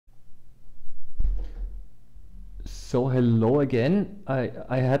So hello again.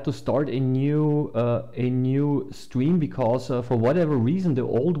 I had to start a new stream because for whatever reason the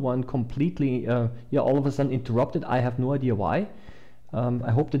old one completely all of a sudden interrupted. I have no idea why.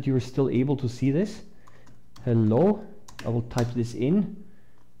 I hope that you're still able to see this. Hello. I will type this in.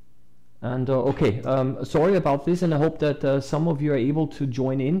 And okay, sorry about this, and I hope that some of you are able to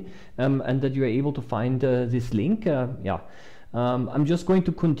join in and that you're able to find this link. I'm just going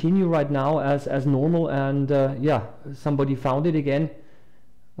to continue right now as normal, and somebody found it again.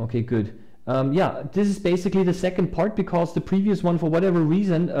 Okay, good. This is basically the second part because the previous one, for whatever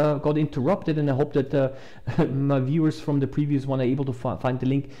reason, got interrupted, and I hope that my viewers from the previous one are able to find the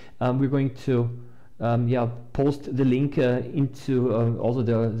link. We're going to post the link into also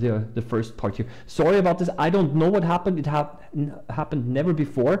the first part here. Sorry about this. I don't know what happened. It happened never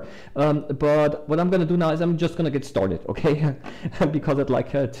before. But what I'm going to do now is I'm just going to get started, okay? Because I'd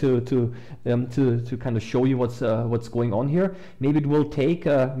like to kind of show you what's going on here. Maybe it will take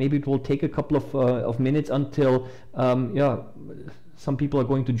a couple of minutes until some people are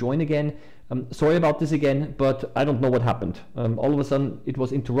going to join again. Sorry about this again, but I don't know what happened. All of a sudden it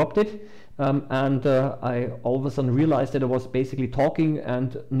was interrupted, and I all of a sudden realized that I was basically talking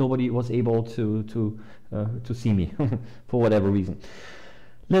and nobody was able to see me for whatever reason.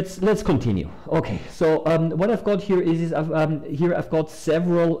 Let's continue. Okay, so what I've got here is I've got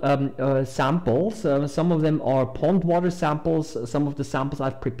several samples. Some of them are pond water samples. Some of the samples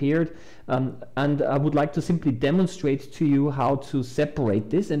I've prepared, and I would like to simply demonstrate to you how to separate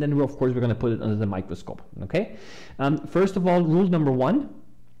this, and then of course we're going to put it under the microscope. Okay. First of all, rule number one.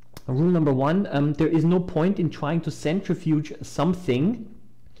 There is no point in trying to centrifuge something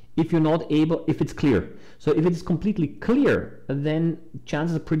if you're not able, if it's clear. So if it's completely clear, then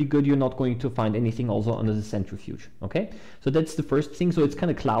chances are pretty good you're not going to find anything also under the centrifuge. Okay, so that's the first thing. So it's kind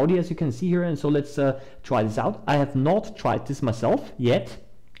of cloudy, as you can see here, and so let's try this out. I have not tried this myself yet,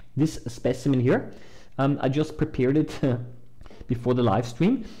 this specimen here. I just prepared it before the live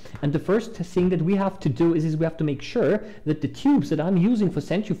stream, and the first thing that we have to do is we have to make sure that the tubes that I'm using for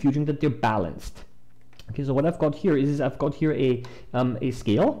centrifuging, that they're balanced. Okay, so what I've got here is I've got here a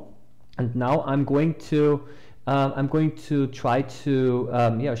scale, and now I'm going to try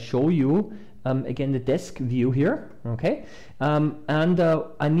to show you again the desk view here. Okay,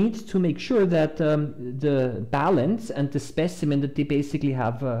 I need to make sure that the balance and the specimen, that they basically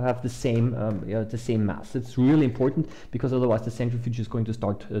have the same mass. It's really important because otherwise the centrifuge is going to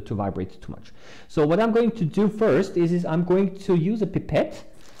start to vibrate too much. So what I'm going to do first is I'm going to use a pipette.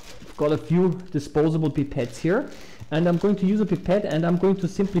 Got a few disposable pipettes here, and I'm going to use a pipette, and I'm going to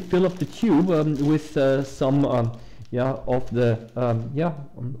simply fill up the tube with some of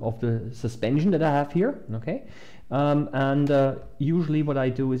the suspension that I have here. Okay, usually what I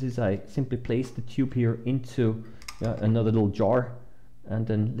do is I simply place the tube here into another little jar, and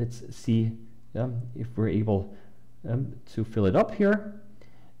then let's see if we're able to fill it up here.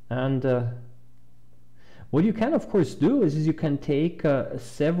 And what you can of course do is you can take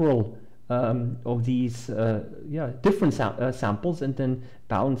several of these different samples and then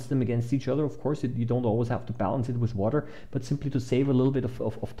balance them against each other. Of course you don't always have to balance it with water, but simply to save a little bit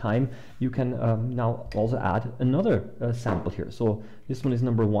of time, you can now also add another sample here. So this one is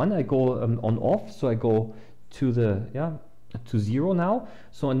number one. I go on off, so I go to the to 0 now.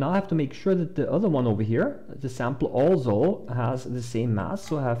 So now I have to make sure that the other one over here, the sample, also has the same mass.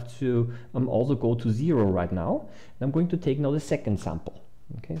 So I have to also go to 0 right now. And I'm going to take now the second sample.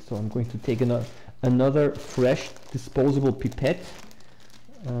 Okay, so I'm going to take another fresh disposable pipette.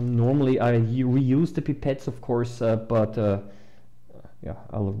 Normally I reuse the pipettes, of course, but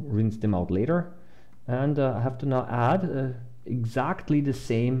I'll rinse them out later. And I have to now add exactly the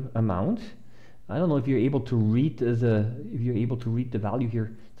same amount. I don't know if you're able to read the value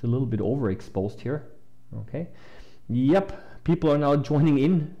here. It's a little bit overexposed here. Okay. Yep. People are now joining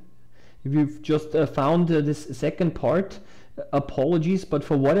in. If you've just found this second part, apologies, but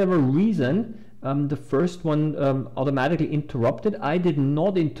for whatever reason, the first one automatically interrupted. I did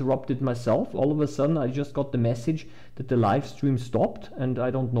not interrupt it myself. All of a sudden, I just got the message that the live stream stopped, and I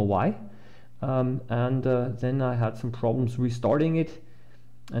don't know why. Then I had some problems restarting it.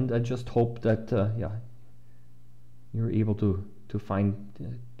 And I just hope that you're able to find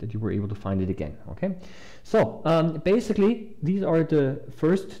that you were able to find it again. Okay, so basically these are the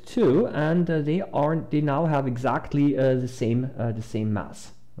first two, and they now have exactly the same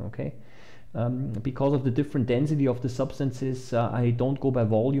mass. Okay, because of the different density of the substances, I don't go by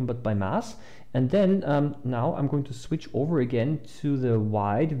volume but by mass. And then now I'm going to switch over again to the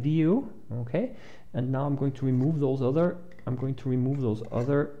wide view. Okay, and now I'm going to remove those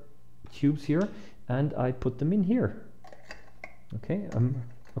other tubes here, and I put them in here. Okay,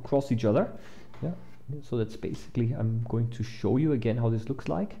 across each other. Yeah. So that's basically, I'm going to show you again how this looks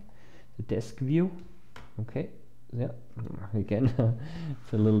like. The desk view. Okay. Yeah. Again,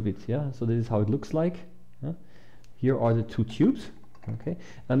 it's a little bit. Yeah. So this is how it looks like. Here are the two tubes. Okay.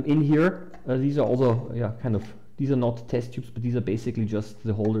 In here, these are also kind of. These are not test tubes, but these are basically just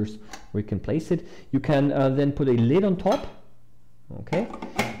the holders where you can place it. You can then put a lid on top. Okay.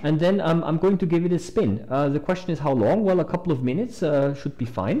 And then I'm going to give it a spin. The question is how long? Well, a couple of minutes should be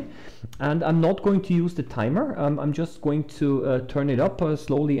fine. And I'm not going to use the timer. I'm just going to turn it up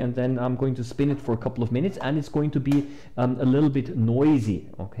slowly, and then I'm going to spin it for a couple of minutes, and it's going to be a little bit noisy.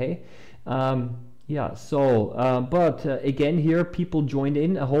 Okay. Yeah. So, but again, here people joined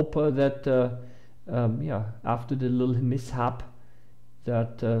in. I hope that after the little mishap,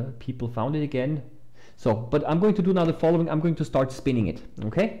 that people found it again. So, but I'm going to do now the following. I'm going to start spinning it,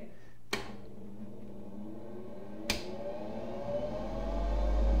 okay?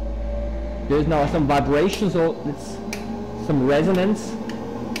 There's now some vibration, so it's some resonance.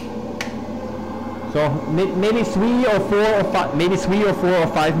 So maybe 3 or 4 or 5, maybe 3 or 4 or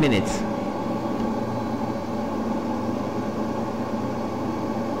 5 minutes.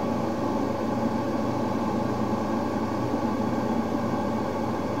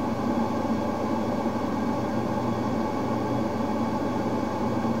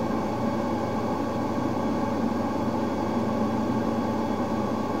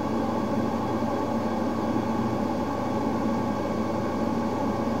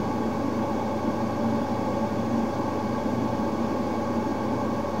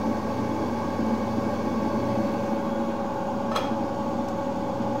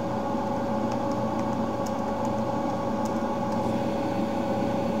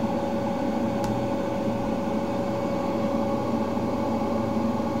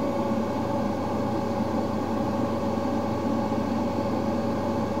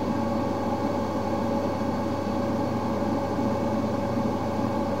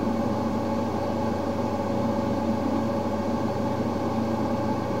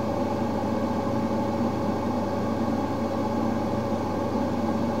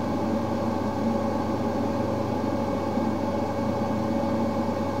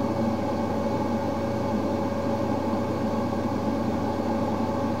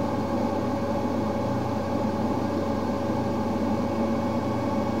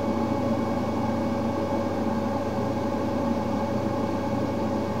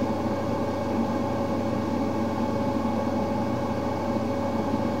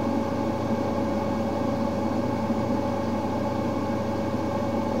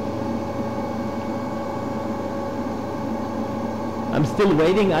 I'm still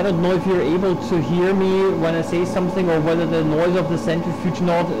waiting. I don't know if you're able to hear me when I say something, or whether the noise of the centrifuge is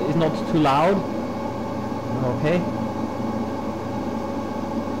not too loud. Okay.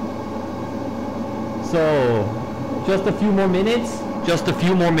 So, just a few more minutes. Just a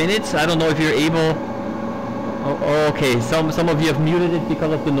few more minutes. I don't know if you're able. Oh, okay. Some of you have muted it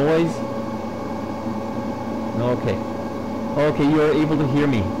because of the noise. Okay. Okay, you're able to hear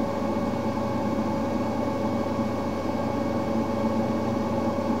me.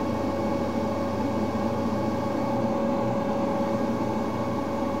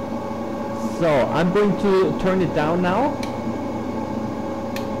 So I'm going to turn it down now.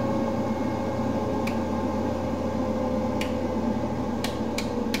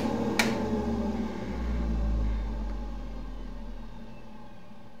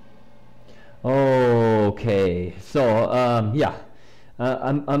 Okay, so yeah,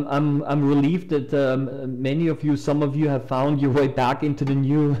 I'm relieved that many of you, some of you, have found your way back into the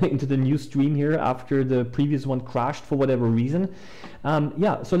new stream here after the previous one crashed for whatever reason.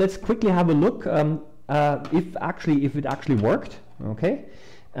 Yeah, so let's quickly have a look if it actually worked. Okay,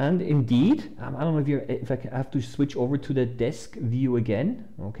 and indeed, I don't know if I have to switch over to the desk view again.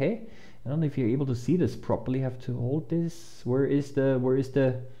 Okay, I don't know if you're able to see this properly. I have to hold this. Where is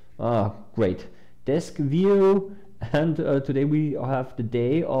the great desk view. And today we have the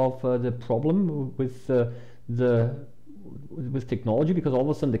day of the problem with technology, because all of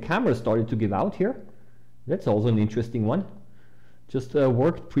a sudden the camera started to give out here. That's also an interesting one. Just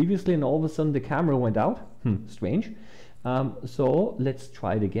worked previously, and all of a sudden the camera went out. Strange. So let's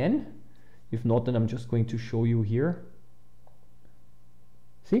try it again. If not, then I'm just going to show you here.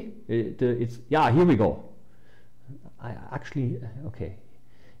 See, it's here we go. Okay.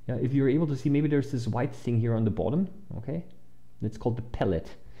 Yeah, if you're able to see, maybe there's this white thing here on the bottom. Okay, it's called the pellet.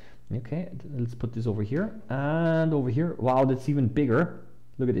 Okay, let's put this over here and over here. Wow, that's even bigger.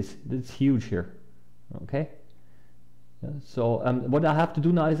 Look at this. That's huge here. Okay, Yeah, so what I have to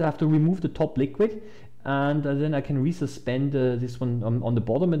do now is I have to remove the top liquid, and then I can resuspend this one on the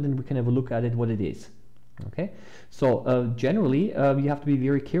bottom, and then we can have a look at it, what it is. Okay, so generally you have to be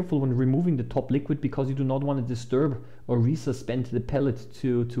very careful when removing the top liquid, because you do not want to disturb or resuspend the pellet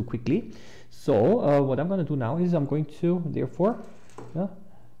too quickly. So what I'm going to do now is I'm going to therefore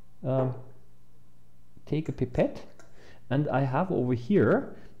take a pipette, and I have over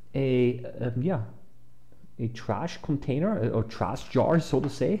here a trash container or trash jar, so to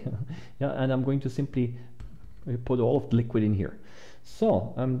say. Yeah, and I'm going to simply put all of the liquid in here.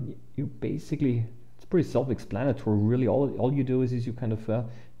 So you basically, it's pretty self-explanatory really. All you do is you kind of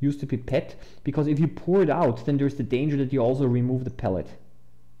use the pipette, because if you pour it out, then there's the danger that you also remove the pellet.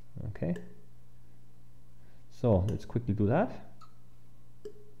 Okay, so let's quickly do that.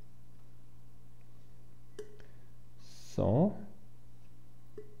 So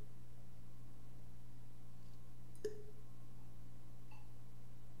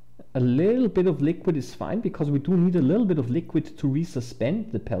a little bit of liquid is fine, because we do need a little bit of liquid to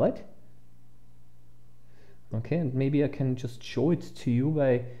resuspend the pellet. Okay, and maybe I can just show it to you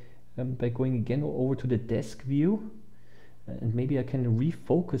by going again over to the desk view, and maybe I can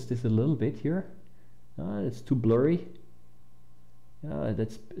refocus this a little bit here. It's too blurry.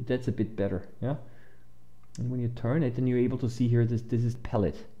 That's a bit better. Yeah, and when you turn it, then you're able to see here this is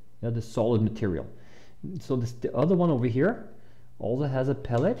pellet, the solid material. So the other one over here also has a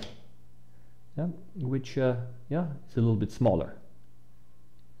pellet, which is a little bit smaller.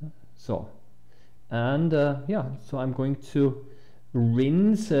 So, and so I'm going to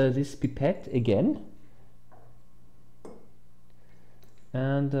rinse this pipette again,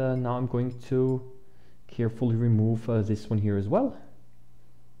 and now I'm going to carefully remove this one here as well.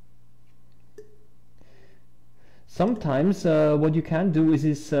 Sometimes what you can do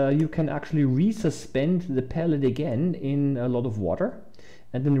is you can actually resuspend the pellet again in a lot of water,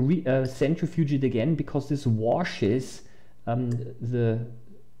 and then centrifuge it again, because this washes the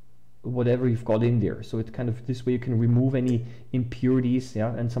whatever you've got in there. So it kind of, this way you can remove any impurities,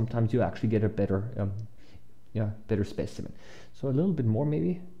 and sometimes you actually get a better better specimen. So a little bit more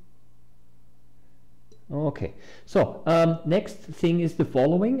maybe. Okay, so next thing is the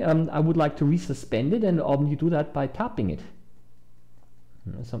following. I would like to resuspend it, and you do that by tapping it.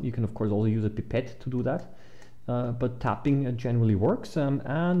 You can of course also use a pipette to do that, but tapping generally works.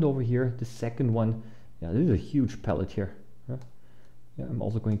 And over here, the second one, this is a huge pellet here. I'm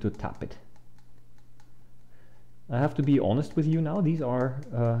also going to tap it. I have to be honest with you now, these are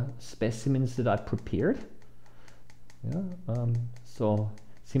specimens that I've prepared. So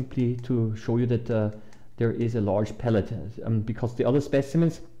simply to show you that there is a large pellet, because the other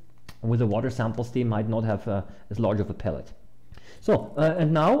specimens with the water samples, they might not have as large of a pellet. So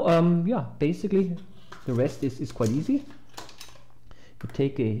and now basically the rest is quite easy. You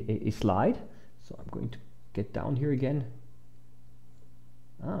take a slide. So I'm going to get down here again.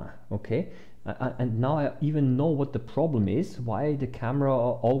 Okay, and now I even know what the problem is, why the camera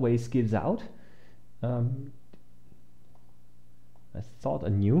always gives out. I thought I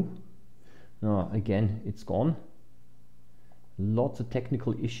knew. No, again, it's gone. Lots of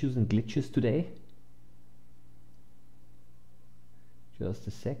technical issues and glitches today. Just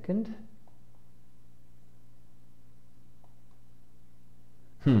a second.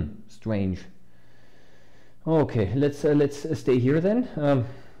 Strange. Okay, let's stay here then.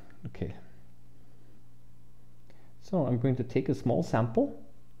 Okay. So I'm going to take a small sample.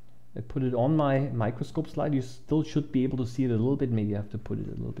 I put it on my microscope slide. You still should be able to see it a little bit. Maybe I have to put it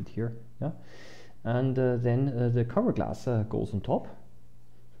a little bit here. And then the cover glass goes on top.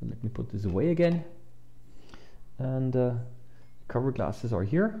 So let me put this away again. And cover glasses are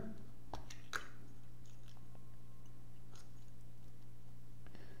here.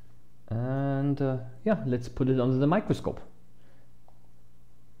 And let's put it under the microscope.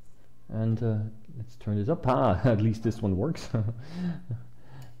 And let's turn this up. At least this one works.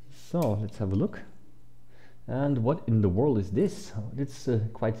 So let's have a look. And what in the world is this? It's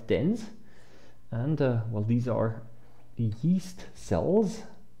quite dense. And well, these are the yeast cells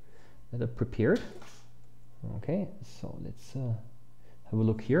that are prepared. Okay, so let's have a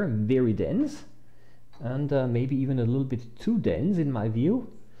look here. Very dense, and maybe even a little bit too dense in my view.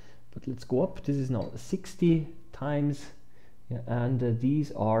 But let's go up. This is now 60 times, and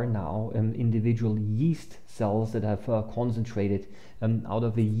these are now individual yeast cells that have concentrated out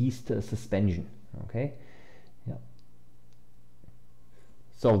of a yeast suspension. Okay,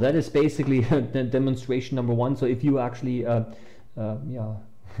 so that is basically the demonstration number one. So if you actually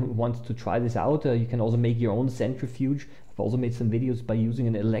wants to try this out, you can also make your own centrifuge. I've also made some videos by using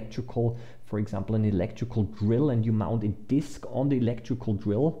an electrical, for example, an electrical drill, and you mount a disc on the electrical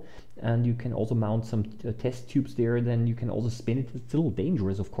drill, and you can also mount some test tubes there. Then you can also spin it. It's a little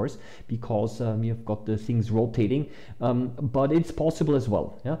dangerous, of course, because you've got the things rotating, but it's possible as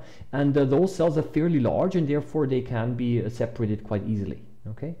well. Yeah, and those cells are fairly large, and therefore they can be separated quite easily.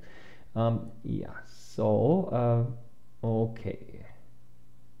 Okay, yeah. So okay.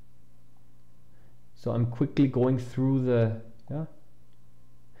 So I'm quickly going through the, yeah.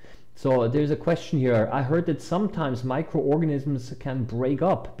 So there's a question here. I heard that sometimes microorganisms can break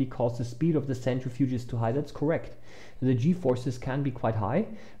up because the speed of the centrifuge is too high. That's correct. The G-forces can be quite high,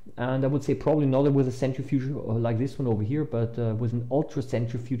 and I would say probably not with a centrifuge like this one over here, but with an ultra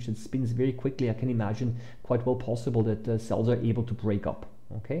centrifuge that spins very quickly, I can imagine quite well possible that cells are able to break up.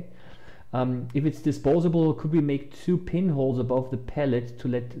 Okay. If it's disposable, could we make 2 pinholes above the pellet to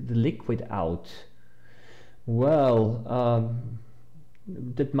let the liquid out? Well,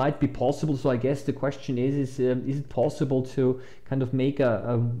 that might be possible. So I guess the question is it possible to kind of make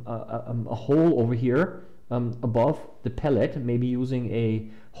a hole over here above the pellet, maybe using a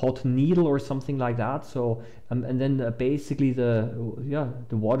hot needle or something like that? So and then basically the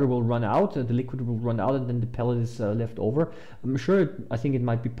water will run out, the liquid will run out, and then the pellet is left over. I'm sure I think it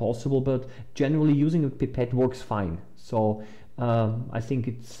might be possible, but generally using a pipette works fine. So I think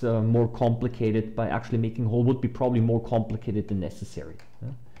it's more complicated. By actually making a hole would be probably more complicated than necessary.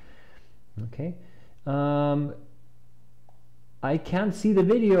 Okay. I can't see the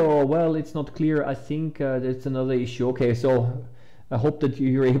video. Well, it's not clear. I think there's another issue. Okay, so I hope that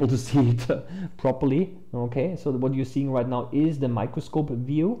you're able to see it properly. Okay, so what you're seeing right now is the microscope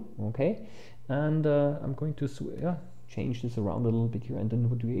view. Okay, and I'm going to change this around a little bit here, and then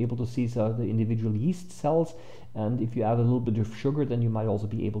what you're able to see is the individual yeast cells. And if you add a little bit of sugar, then you might also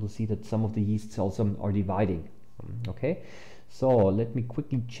be able to see that some of the yeast cells are dividing. Okay, so let me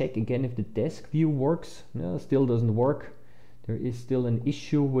quickly check again if the desk view works. No, still doesn't work. There is still an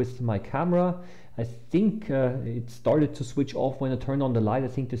issue with my camera. I think it started to switch off when I turned on the light. I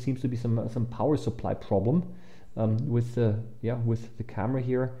think there seems to be some power supply problem with the camera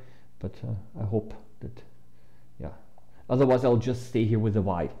here, but I hope that, yeah. Otherwise, I'll just stay here with the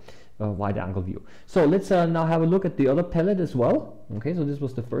wide angle view. So let's now have a look at the other pellet as well. Okay, so this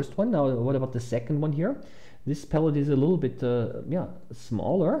was the first one. Now, what about the second one here? This pellet is a little bit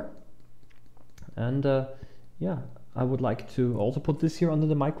smaller, and I would like to also put this here under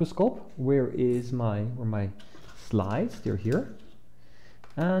the microscope. Where my slides? They're here.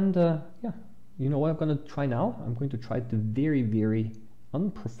 And you know what I'm going to try now? I'm going to try it the very, very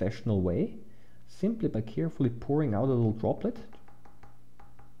unprofessional way, simply by carefully pouring out a little droplet.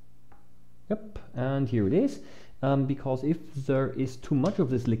 Yep, and here it is. Because if there is too much of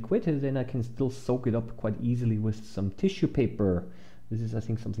this liquid, then I can still soak it up quite easily with some tissue paper. This is, I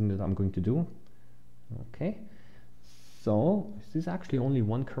think, something that I'm going to do. Okay. So, is this actually only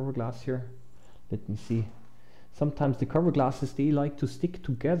one cover glass here? Let me see. Sometimes the cover glasses, they like to stick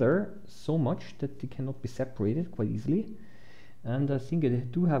together so much that they cannot be separated quite easily. And I think I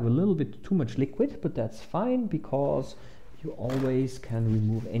do have a little bit too much liquid, but that's fine because you always can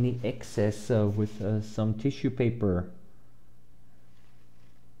remove any excess with some tissue paper.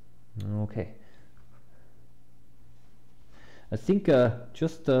 Okay. I think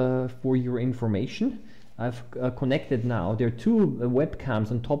just for your information, I've connected now. There are 2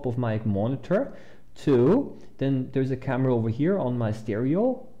 webcams on top of my monitor. 2. Then there's a camera over here on my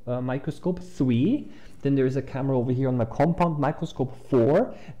stereo microscope. 3. Then there's a camera over here on my compound microscope.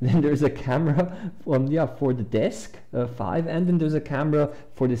 4. Then there's a camera for the desk. 5. And then there's a camera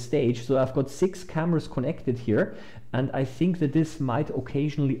for the stage. So I've got 6 cameras connected here. And I think that this might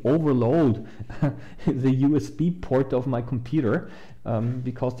occasionally overload the USB port of my computer.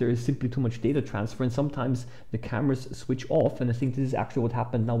 Because there is simply too much data transfer, and sometimes the cameras switch off, and I think this is actually what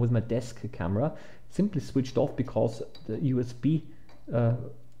happened now with my desk camera. It simply switched off because the USB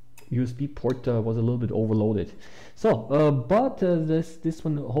port was a little bit overloaded. So, but this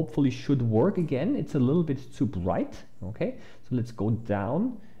one hopefully should work again. It's a little bit too bright. Okay, so let's go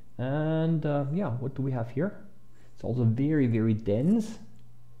down, and what do we have here? It's also very, very dense.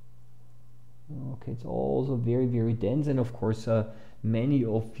 Okay, it's also very, very dense, and of course many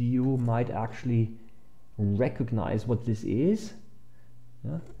of you might actually recognize what this is.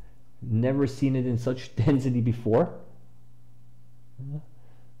 Yeah. Never seen it in such density before.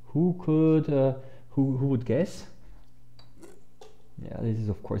 Who would guess? Yeah, this is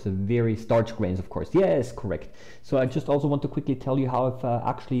of course a very starch grains, of course. Yes, correct. So I just also want to quickly tell you how I've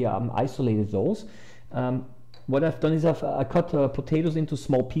actually isolated those. what I've done is I cut potatoes into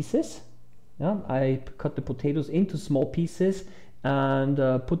small pieces. Yeah, I cut the potatoes into small pieces and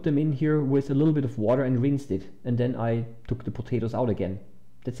put them in here with a little bit of water and rinsed it. And then I took the potatoes out again.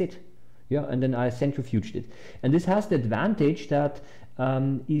 That's it. Yeah, and then I centrifuged it. And this has the advantage that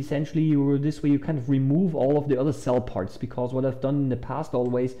essentially this way you kind of remove all of the other cell parts, because what I've done in the past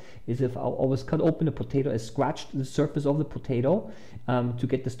always is if I always cut open a potato, I scratched the surface of the potato to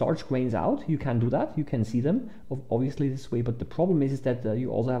get the starch grains out. You can do that, you can see them obviously this way, but the problem is that you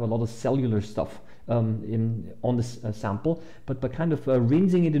also have a lot of cellular stuff on this sample, but by kind of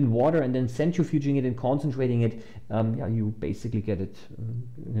rinsing it in water and then centrifuging it and concentrating it, yeah, you basically get it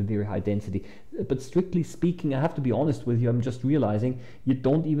in a very high density. But strictly speaking, I have to be honest with you, I'm just realizing you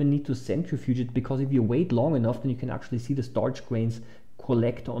don't even need to centrifuge it, because if you wait long enough, then you can actually see the starch grains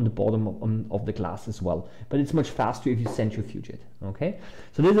collect on the bottom of the glass as well. But it's much faster if you centrifuge it. Okay,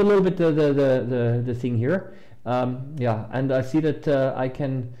 so this is a little bit the thing here. Yeah, and I see that I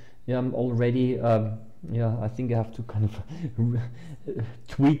can. Yeah, I'm already. Yeah, I think I have to kind of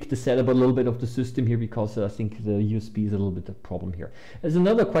tweak the setup a little bit of the system here, because I think the USB is a little bit of a problem here. There's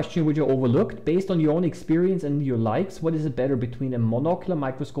another question which I overlooked. Based on your own experience and your likes, what is it better between a monocular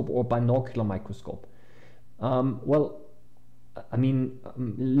microscope or binocular microscope? Well, I mean,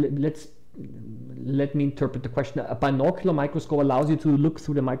 let me interpret the question. A binocular microscope allows you to look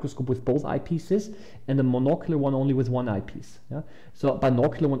through the microscope with both eyepieces, and the monocular one only with one eyepiece. Yeah? So a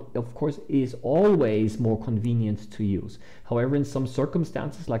binocular one, of course, is always more convenient to use. However, in some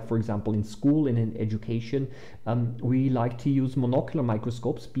circumstances, like for example in school and in education, we like to use monocular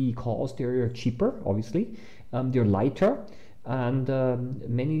microscopes because they're cheaper, obviously, they're lighter, and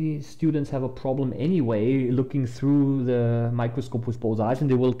many students have a problem anyway looking through the microscope with both eyes, and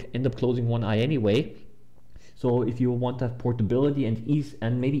they will end up closing one eye anyway. So if you want to have portability and ease,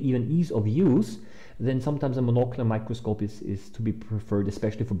 and maybe even ease of use, then sometimes a monocular microscope is to be preferred,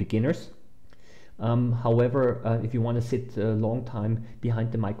 especially for beginners. However, if you want to sit a long time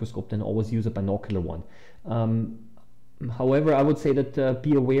behind the microscope, then always use a binocular one. However, I would say that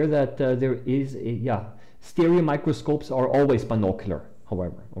be aware that there is a, stereo microscopes are always binocular,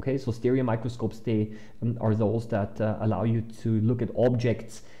 however. Okay, so stereo microscopes, they are those that allow you to look at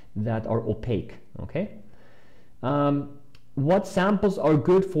objects that are opaque. Okay. What samples are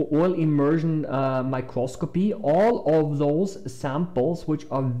good for oil immersion microscopy? All of those samples which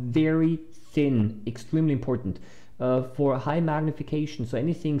are very thin, extremely important. For high magnification, so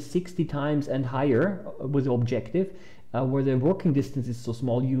anything 60 times and higher with the objective, where the working distance is so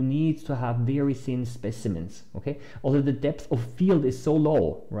small, you need to have very thin specimens. Okay, although the depth of field is so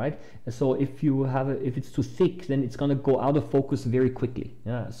low, right? So if you have if it's too thick, then it's going to go out of focus very quickly.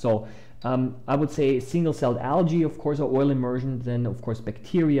 Yeah. So I would say single-celled algae, of course, or oil immersion. Then of course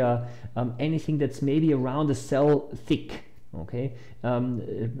bacteria, anything that's maybe around a cell thick. Okay, a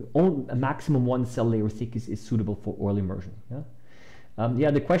maximum one cell layer thick is suitable for oil immersion. Yeah.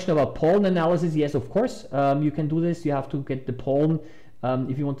 Yeah, the question about pollen analysis, yes, of course, you can do this. You have to get the pollen.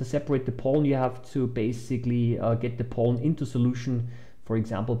 If you want to separate the pollen, you have to basically get the pollen into solution, for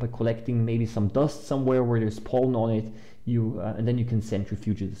example, by collecting maybe some dust somewhere where there's pollen on it, and then you can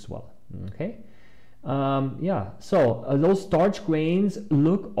centrifuge it as well. Okay. Yeah, so those starch grains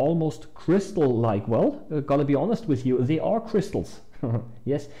look almost crystal-like. Well, gotta be honest with you, they are crystals.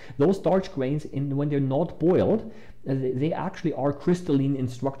 Yes, those starch grains, when they're not boiled, they actually are crystalline in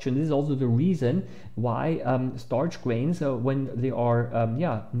structure. This is also the reason why starch grains, when they are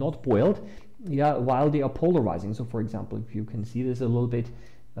not boiled, while they are polarizing. So for example, if you can see this a little bit,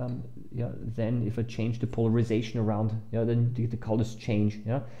 then if I change the polarization around, then the colors change.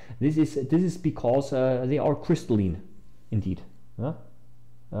 Yeah, this is because they are crystalline, indeed. Yeah?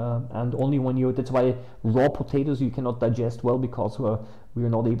 And only when that's why raw potatoes you cannot digest well, because we are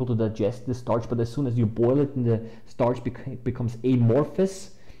not able to digest the starch. But as soon as you boil it, then the starch becomes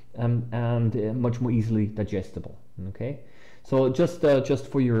amorphous and much more easily digestible. Okay. So just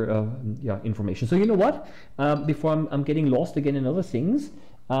for your information. So you know what? Before I'm getting lost again in other things,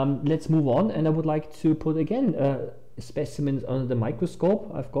 let's move on. And I would like to put again specimens under the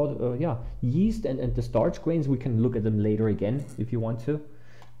microscope. I've got yeast and the starch grains. We can look at them later again if you want to.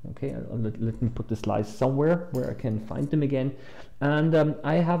 Okay, let me put the slides somewhere where I can find them again. And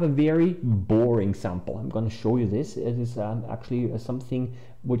I have a very boring sample. I'm going to show you this. It is actually something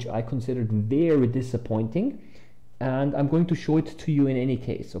which I considered very disappointing, and I'm going to show it to you in any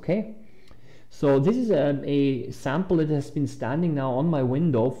case. Okay, so this is a sample that has been standing now on my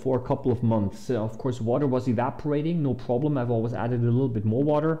window for a couple of months. Of course, water was evaporating, no problem. I've always added a little bit more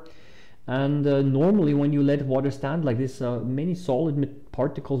water. And normally when you let water stand like this, many solid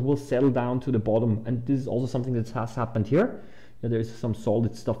particles will settle down to the bottom, and this is also something that has happened here. Yeah, there is some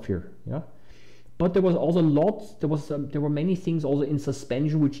solid stuff here. Yeah, but there was also lots. There were many things also in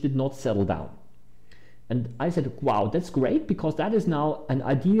suspension which did not settle down. And I said, wow, that's great, because that is now an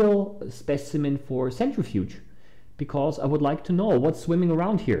ideal specimen for centrifuge, because I would like to know what's swimming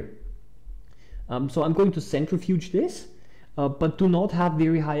around here. So I'm going to centrifuge this, but do not have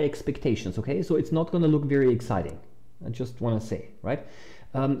very high expectations, okay? So it's not going to look very exciting, I just want to say, right?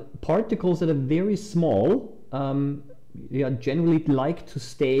 Particles that are very small generally like to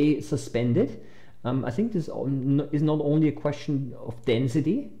stay suspended. I think this is not only a question of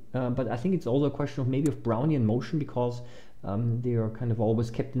density, but I think it's also a question of maybe of Brownian motion, because they are kind of always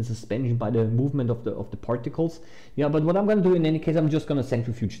kept in suspension by the movement of the particles. Yeah, but what I'm going to do in any case, I'm just going to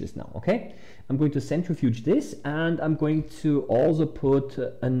centrifuge this now, okay? I'm going to centrifuge this, and I'm going to also put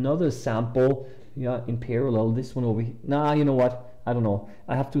another sample, yeah, in parallel, this one over here. Nah, you know what? I don't know.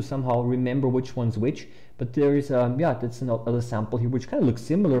 I have to somehow remember which one's which, but there is, yeah, that's another sample here, which kind of looks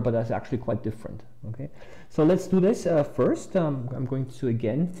similar, but that's actually quite different, okay? So let's do this first. I'm going to,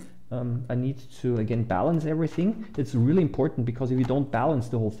 again, I need to, again, balance everything. It's really important, because if you don't balance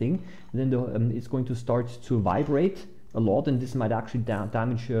the whole thing, then it's going to start to vibrate a lot, and this might actually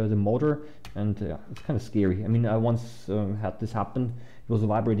damage the motor, and it's kind of scary. I mean, I once had this happen. It was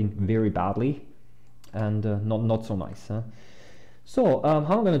vibrating very badly, and not so nice. Huh? So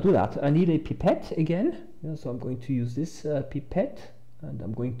how am I going to do that? I need a pipette again. Yeah, so I'm going to use this pipette, and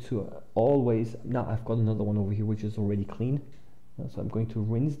I'm going to always, now I've got another one over here which is already clean. So I'm going to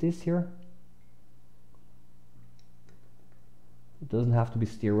rinse this here. It doesn't have to be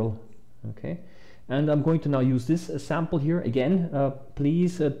sterile, okay? And I'm going to now use this sample here again.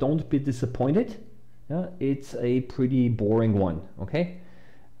 Please don't be disappointed. Yeah, it's a pretty boring one, okay?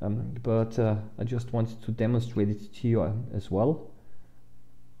 But I just wanted to demonstrate it to you as well.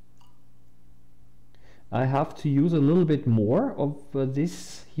 I have to use a little bit more of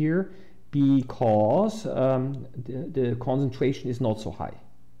this here, because the concentration is not so high.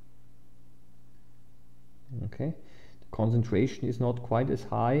 Okay, the concentration is not quite as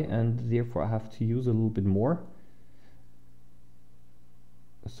high, and therefore I have to use a little bit more.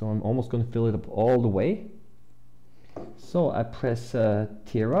 So I'm almost going to fill it up all the way. So I press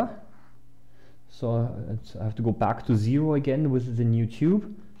Terra. So I have to go back to 0 again with the new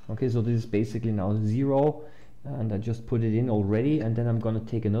tube. Okay, so this is basically now 0, and I just put it in already, and then I'm going to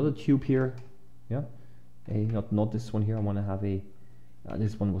take another tube here. Yeah, not this one here. I want to have a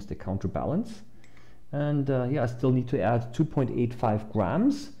this one was the counterbalance, and yeah, I still need to add 2.85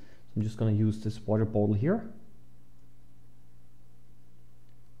 grams. So I'm just going to use this water bottle here.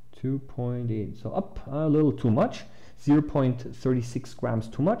 2.8, so up a little too much. 0.36 grams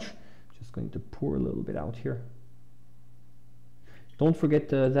too much. Just going to pour a little bit out here. Don't forget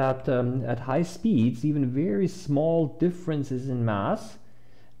that at high speeds, even very small differences in mass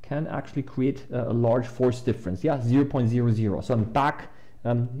can actually create a large force difference. Yeah, 0.00. So I'm back,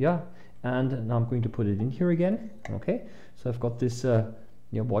 yeah, and now I'm going to put it in here again. Okay, so I've got this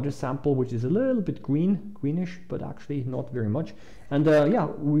yeah, water sample, which is a little bit greenish, but actually not very much. And yeah,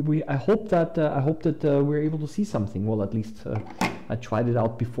 I hope that we're able to see something. Well, at least I tried it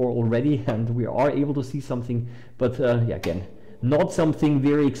out before already, and we are able to see something. But yeah, again, not something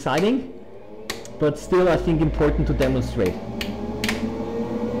very exciting, but still I think important to demonstrate.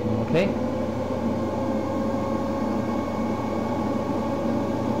 Okay.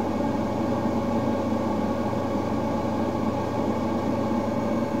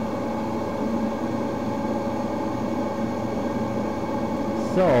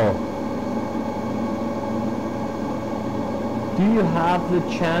 So, do you have the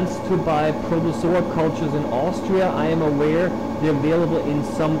chance to buy protozoa cultures in Austria? I am aware they're available in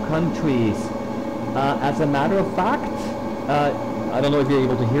some countries. As a matter of fact, I don't know if you're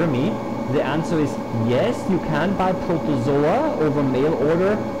able to hear me. The answer is yes, you can buy protozoa over mail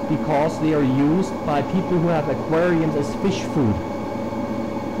order because they are used by people who have aquariums as fish food.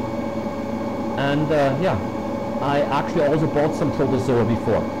 And yeah, I actually also bought some protozoa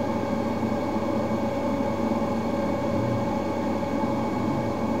before.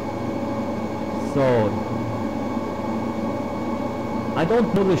 So, I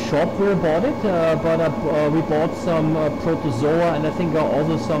don't know the shop where I bought it, but we bought some protozoa, and I think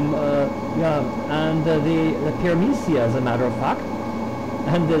also some, yeah, and the paramecia, as a matter of fact.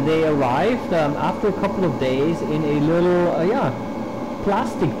 And they arrived after a couple of days in a little, yeah,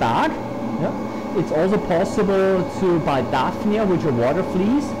 plastic bag. Yeah. It's also possible to buy daphnia, which are water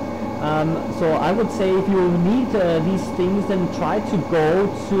fleas. So I would say if you need these things, then try to go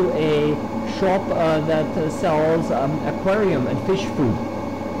to a shop that sells aquarium and fish food.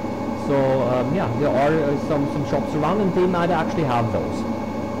 So yeah, there are some shops around, and they might actually have those.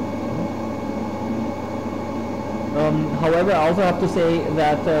 However, I also have to say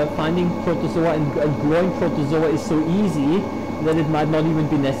that finding protozoa and growing protozoa is so easy that it might not even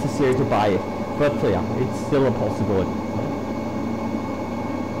be necessary to buy it. But yeah, it's still a possibility.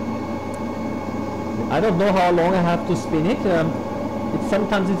 I don't know how long I have to spin it.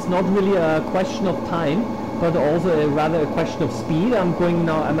 Sometimes it's not really a question of time, but also rather a question of speed. I'm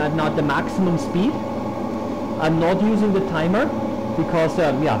at now the maximum speed. I'm not using the timer because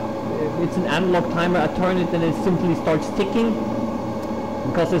yeah, it's an analog timer. I turn it and it simply starts ticking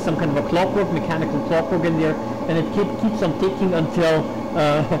because there's some kind of a clockwork, mechanical clockwork in there, and it keeps on ticking until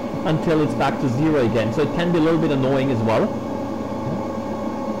until it's back to zero again. So it can be a little bit annoying as well.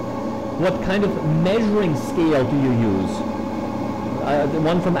 What kind of measuring scale do you use? The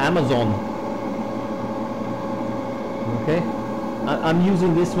one from Amazon. Okay, I'm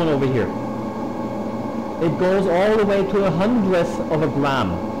using this one over here. It goes all the way to 1/100th of a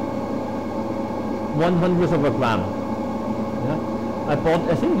gram. 1/100th of a gram. Yeah. I bought,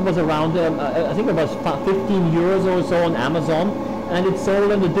 I think it was around, I think it was 15 euros or so on Amazon, and it's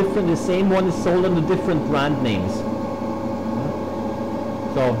sold under different, the same one is sold under different brand names.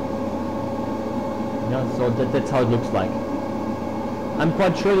 So, yeah, so that's how it looks like. I'm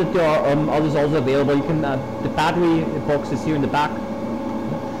quite sure that there are others also available. You can, the battery box is here in the back.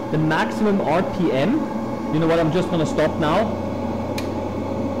 The maximum RPM, you know what, I'm just going to stop now.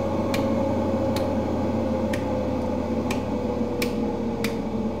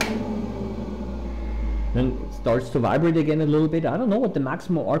 Then it starts to vibrate again a little bit. I don't know what the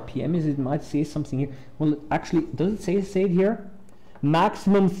maximum RPM is. It might say something here. Well, actually, does it say it here?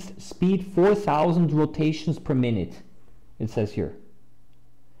 Maximum speed 4,000 rotations per minute. It says here.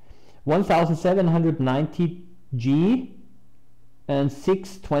 1,790 G and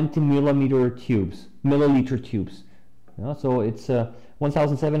 620 milliliter tubes. Yeah, so it's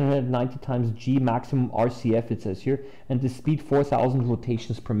 1,790 times G maximum RCF, it says here, and the speed 4,000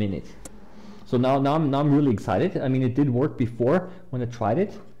 rotations per minute. So now I'm really excited. I mean, it did work before when I tried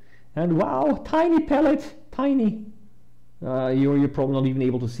it, and wow, tiny pellet, tiny. You're probably not even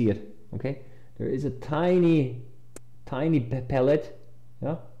able to see it. Okay, there is a tiny pellet.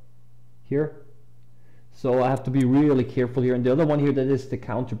 Yeah. Here, so I have to be really careful here, and the other one here, that is the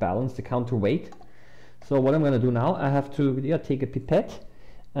counterbalance, the counterweight. So what I'm going to do now, I have to take a pipette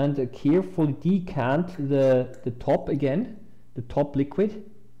and carefully decant the top again, the top liquid,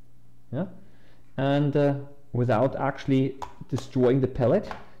 yeah, and without actually destroying the pellet.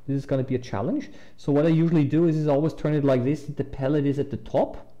 This is going to be a challenge. So what I usually do is always turn it like this. The pellet is at the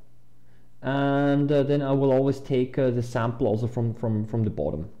top, and then I will always take the sample also from the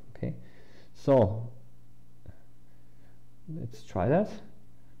bottom. Okay. So let's try that.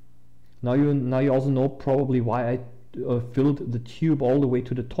 Now you also know probably why I filled the tube all the way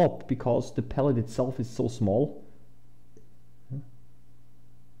to the top, because the pellet itself is so small.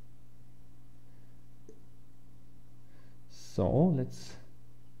 So let's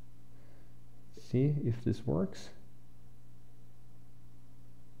see if this works.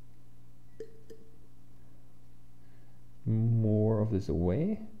 More of this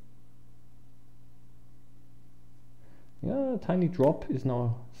away. Yeah, a tiny drop is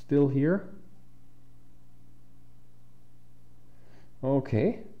now still here.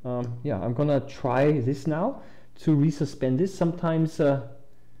 Okay, yeah, I'm gonna try this now to resuspend this. Sometimes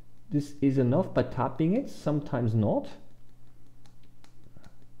this is enough by tapping it, sometimes not.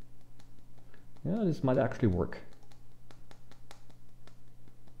 Yeah, this might actually work.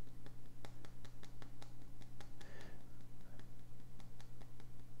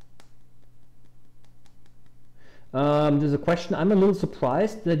 There's a question. I'm a little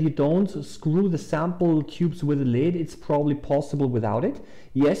surprised that you don't screw the sample tubes with a lid. It's probably possible without it.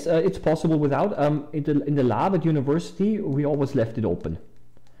 Yes, it's possible without. In the lab at university, we always left it open.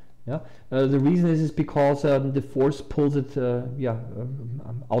 Yeah. The reason is because the force pulls it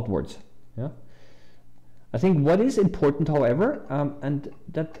outwards. Yeah. I think what is important, however, and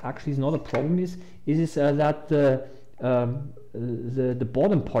that actually is not a problem, is that the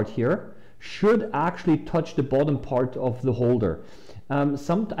bottom part here should actually touch the bottom part of the holder.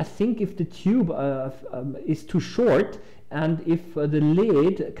 I think if the tube is too short, and if the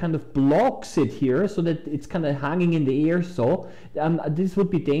lid kind of blocks it here so that it's kind of hanging in the air, so this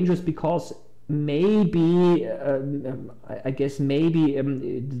would be dangerous, because maybe I guess maybe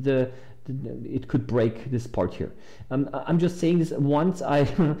it could break this part here. I'm just saying this. Once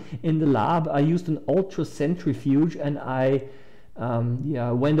in the lab I used an ultra centrifuge, and I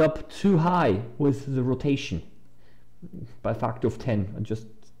yeah, went up too high with the rotation by a factor of 10. I just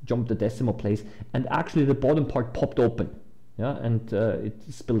jumped the decimal place, and actually the bottom part popped open, yeah, and it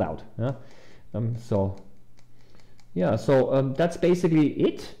spilled out. Yeah, so yeah, so that's basically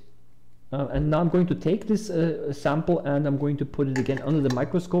it. And now I'm going to take this sample and I'm going to put it again under the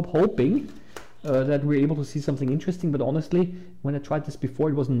microscope, hoping that we're able to see something interesting. But honestly, when I tried this before,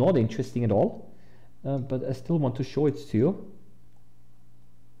 it was not interesting at all. But I still want to show it to you.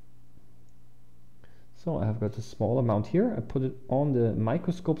 So I have got a small amount here. I put it on the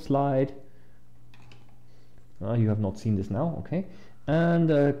microscope slide. You have not seen this now, okay? And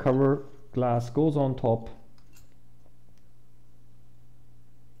the cover glass goes on top.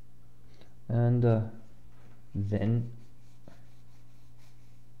 And then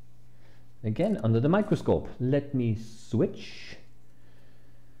again under the microscope. Let me switch.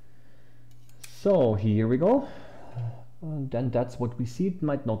 So here we go. And then that's what we see. It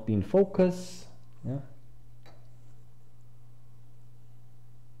might not be in focus. Yeah.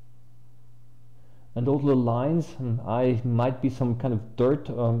 And those little lines, I might be some kind of dirt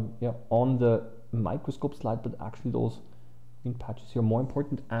yeah, on the microscope slide, but actually those green patches here are more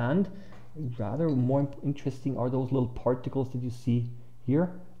important, and rather more interesting are those little particles that you see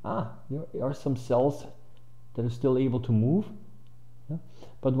here. There are some cells that are still able to move. Yeah.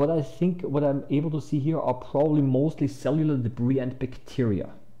 But what I think, what I'm able to see here are probably mostly cellular debris and bacteria.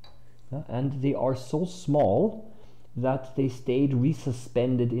 Yeah. And they are so small that they stayed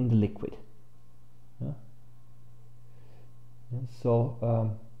resuspended in the liquid. Yeah. Yeah.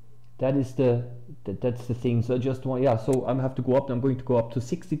 So that is that's the thing. So I just want, yeah, so I have to go up. I'm going to go up to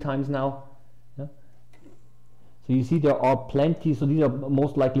 60 times now. Yeah. So you see there are plenty. So these are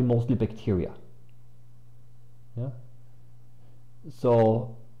most likely mostly bacteria. Yeah.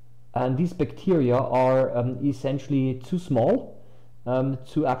 So, and these bacteria are essentially too small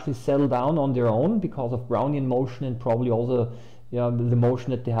to actually settle down on their own because of Brownian motion, and probably also, yeah, the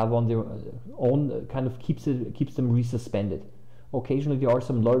motion that they have on their own kind of keeps them resuspended. Occasionally there are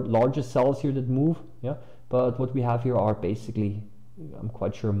some larger cells here that move, yeah, but what we have here are basically, I'm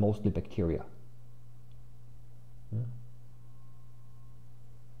quite sure, mostly bacteria. Yeah.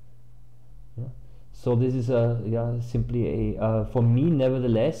 Yeah. So this is simply a for me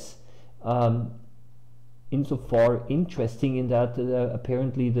nevertheless insofar interesting in that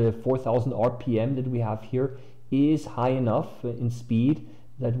apparently the 4000 RPM that we have here is high enough in speed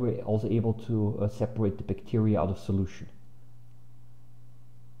that we're also able to separate the bacteria out of solution.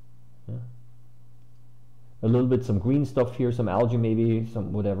 Yeah. A little bit some green stuff here, some algae maybe,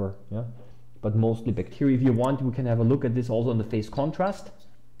 some whatever, yeah, but mostly bacteria. If you want, we can have a look at this also on the phase contrast,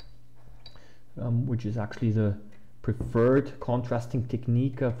 which is actually the preferred contrasting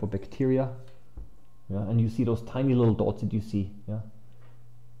technique for bacteria. Yeah, and you see those tiny little dots that you see, yeah,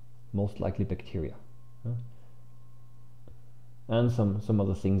 most likely bacteria. Yeah. And some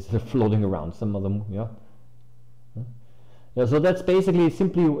other things that are floating around, some of them, yeah. Yeah, so that's basically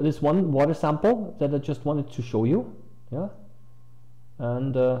simply this one water sample that I just wanted to show you, yeah.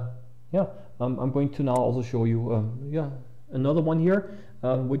 And yeah, I'm going to now also show you yeah, another one here,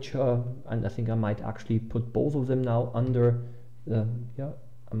 which and I think I might actually put both of them now under, yeah,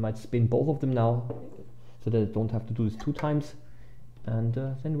 I might spin both of them now so that I don't have to do this 2 times, and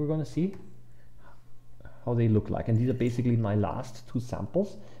then we're going to see how they look like. And these are basically my last 2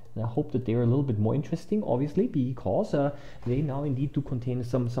 samples, and I hope that they're a little bit more interesting, obviously, because they now indeed do contain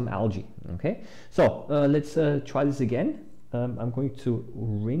some algae. Okay, so let's try this again. I'm going to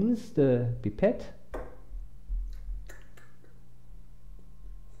rinse the pipette,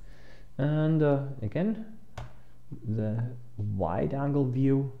 and again the wide angle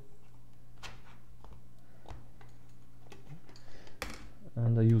view,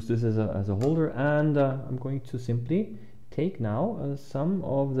 and I use this as a holder, and I'm going to simply take now some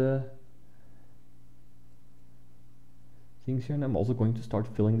of the things here, and I'm also going to start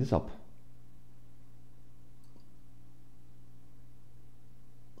filling this up.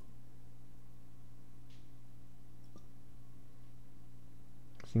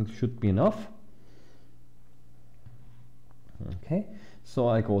 Things should be enough. Okay, so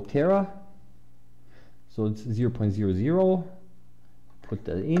I go Terra, so it's 0.00, put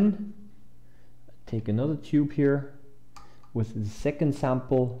that in, take another tube here with the second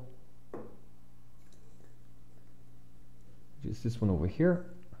sample, which is this one over here.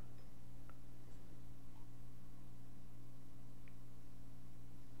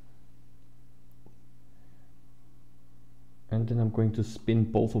 And then I'm going to spin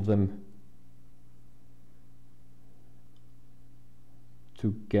both of them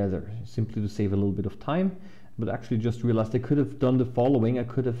together, simply to save a little bit of time. but actually just realized I could have done the following. I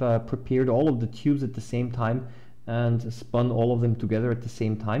could have prepared all of the tubes at the same time and spun all of them together at the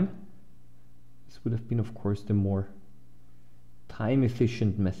same time. This would have been, of course, the more time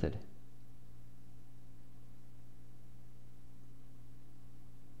efficient method.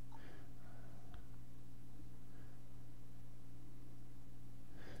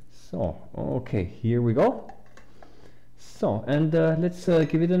 So, okay, here we go. So, and let's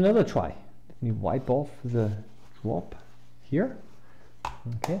give it another try. Let me wipe off the drop here.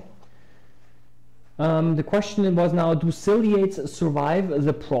 Okay. The question was now, do ciliates survive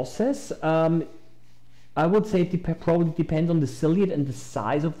the process? I would say it probably depends on the ciliate and the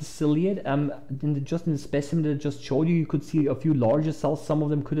size of the ciliate. Just in the specimen that I just showed you, you could see a few larger cells. Some of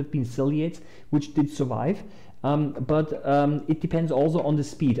them could have been ciliates, which did survive. But it depends also on the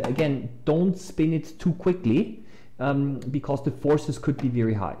speed. Again, don't spin it too quickly. Because the forces could be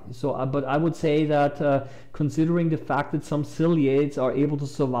very high. So, but I would say that considering the fact that some ciliates are able to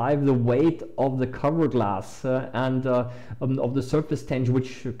survive the weight of the cover glass and of the surface tension,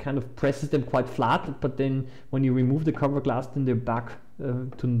 which kind of presses them quite flat, but then when you remove the cover glass, then they're back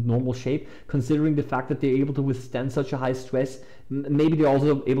to normal shape. Considering the fact that they're able to withstand such a high stress, maybe they're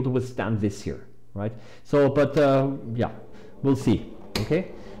also able to withstand this here, right? So, but yeah, we'll see. Okay,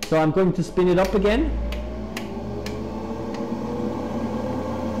 so I'm going to spin it up again.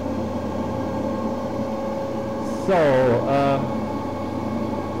 So,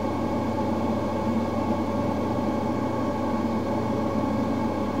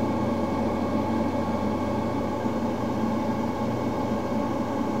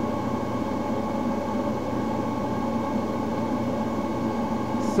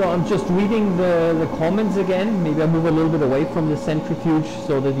 I'm just reading the comments again. Maybe I'll move a little bit away from the centrifuge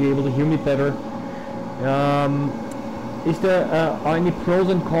so that you're able to hear me better. Is there are any pros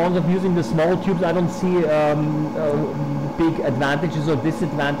and cons of using the small tubes? I don't see big advantages or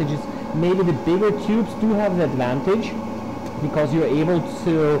disadvantages. Maybe the bigger tubes do have the advantage because you're able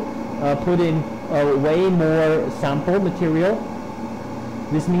to put in way more sample material.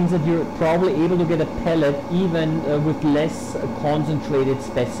 This means that you're probably able to get a pellet even with less concentrated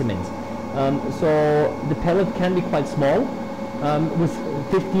specimens. So the pellet can be quite small. With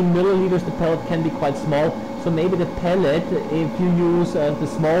 15 milliliters, the pellet can be quite small. So maybe the pellet, if you use the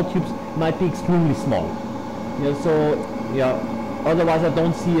small tubes, might be extremely small. Yeah, so yeah. Otherwise, I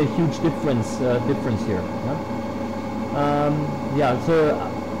don't see a huge difference here. Yeah. Yeah. So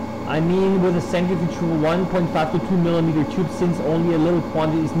I mean, with a centrifuge 1.5 to 2 millimeter tube, since only a little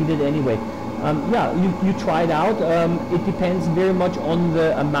quantity is needed anyway. Yeah, you try it out. It depends very much on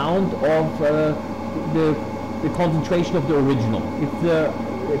the amount of the concentration of the original. If the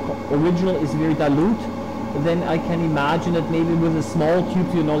original is very dilute, then I can imagine that maybe with a small tube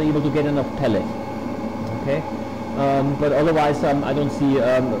you're not able to get enough pellet. Okay, but otherwise I don't see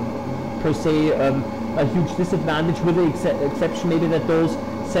per se a huge disadvantage, with the exception maybe that those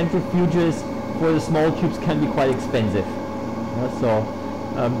centrifuges for the small tubes can be quite expensive. So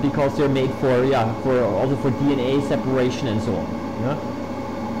because they're made for also for DNA separation and so on.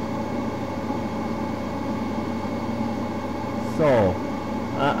 So.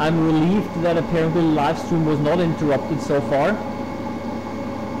 I'm relieved that apparently the live stream was not interrupted so far.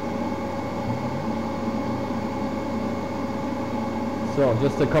 So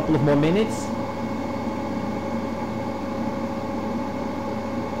just a couple of more minutes.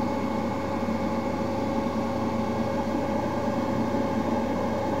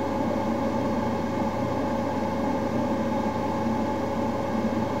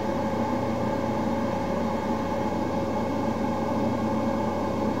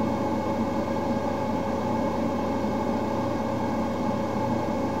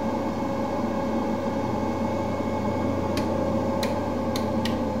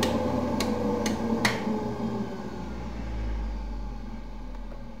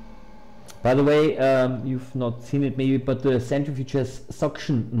 By the way, you've not seen it maybe, but the centrifuge has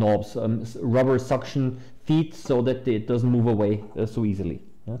suction knobs, rubber suction feet, so that it doesn't move away so easily.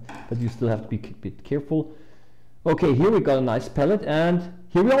 But you still have to be a bit careful. Okay, here we got a nice pellet, and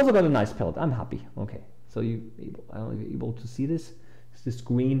here we also got a nice pellet. I'm happy. Okay, so I don't know if you're able to see this. It's this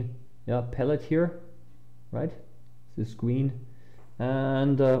green pellet here, right? It's this green,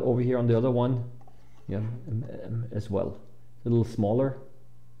 and over here on the other one, as well. It's a little smaller.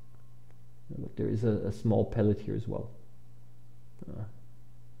 But there is a small pellet here as well.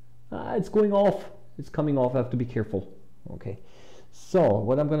 It's going off. It's coming off. I have to be careful. Okay. So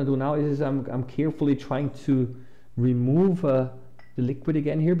what I'm going to do now is I'm carefully trying to remove the liquid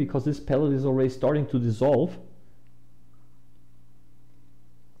again here, because this pellet is already starting to dissolve.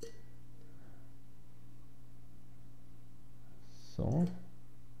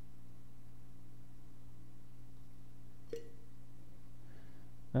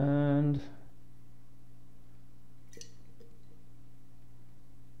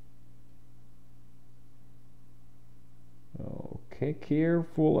 Okay,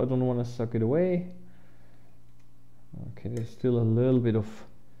 careful, I don't want to suck it away. Okay, there's still a little bit of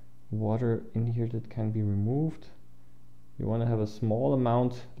water in here that can be removed. You want to have a small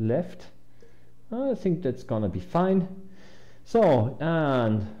amount left. I think that's gonna be fine. So,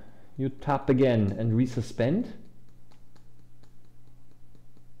 and you tap again and resuspend.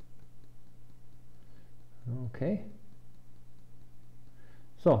 Okay.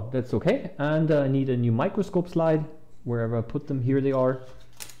 So that's okay. And I need a new microscope slide. Wherever I put them, here they are.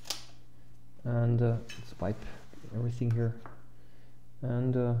 And let's wipe everything here.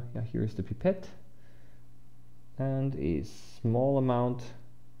 And yeah, here's the pipette. And a small amount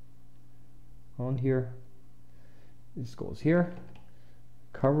on here. This goes here.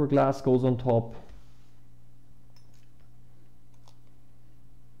 Cover glass goes on top.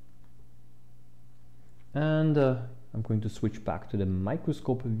 And I'm going to switch back to the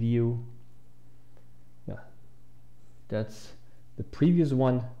microscope view. Yeah, that's the previous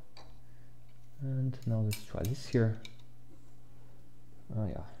one. And now let's try this here. Oh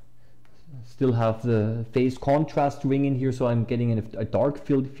yeah, still have the phase contrast ring in here, so I'm getting a dark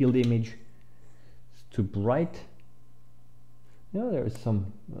field image. It's too bright. Yeah, there's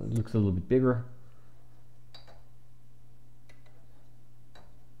some, looks a little bit bigger.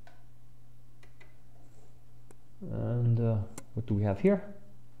 And what do we have here?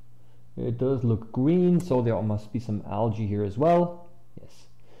 It does look green, so there must be some algae here as well. Yes.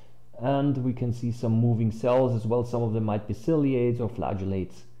 And we can see some moving cells as well. Some of them might be ciliates or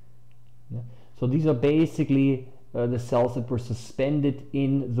flagellates. Yeah. So these are basically the cells that were suspended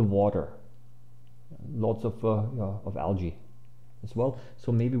in the water. Lots of algae as well.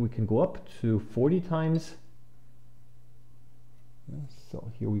 So maybe we can go up to 40 times. Yeah,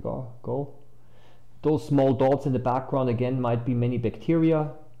 so here we go. Those small dots in the background again might be many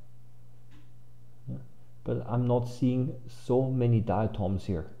bacteria. Yeah, but I'm not seeing so many diatoms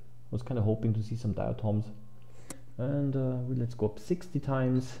here. I was kind of hoping to see some diatoms. And let's go up 60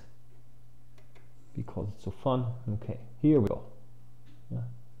 times because it's so fun. Okay, here we go. Yeah.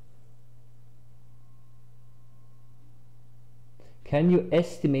 Can you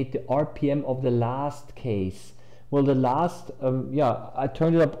estimate the RPM of the last case? Well, the last, yeah, I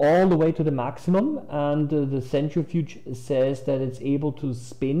turned it up all the way to the maximum, and the centrifuge says that it's able to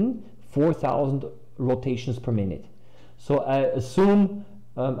spin 4,000 rotations per minute. So I assume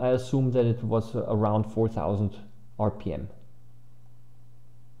that it was around 4,000 RPM.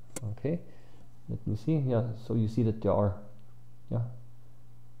 Okay, let me see. Yeah, so you see that there are, yeah,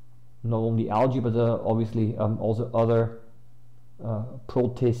 not only algae, but obviously also other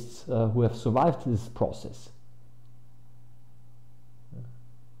protists who have survived this process.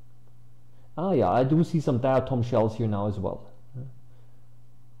 Ah, yeah, I do see some diatom shells here now as well.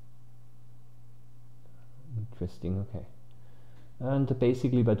 Interesting, okay. And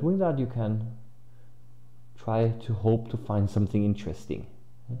basically by doing that you can try to hope to find something interesting.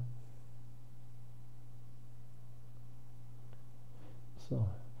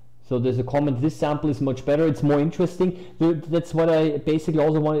 So there's a comment, this sample is much better, it's more interesting. That's what I basically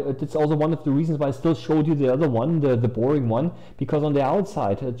also want. That's also one of the reasons why I still showed you the other one, the boring one, because on the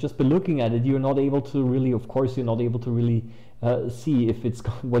outside, just by looking at it, you're not able to really, of course, you're not able to really see if it's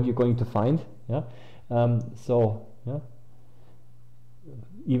what you're going to find. Yeah. So yeah.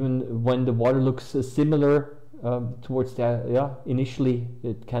 Even when the water looks similar towards the, yeah, initially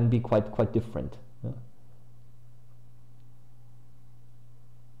it can be quite different. Yeah.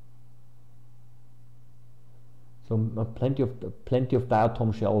 So plenty of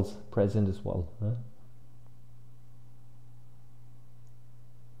diatom shells present as well. Huh?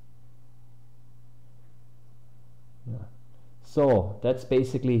 Yeah. So that's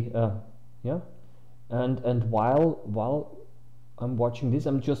basically yeah. And while I'm watching this,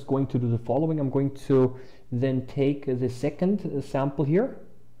 I'm just going to do the following. I'm going to then take the second sample here,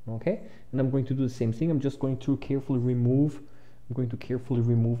 okay, and I'm going to do the same thing. I'm just going to carefully remove. I'm going to carefully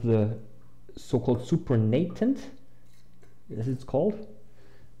remove the so-called supernatant, as it's called,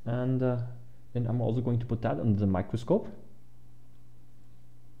 and then I'm also going to put that under the microscope.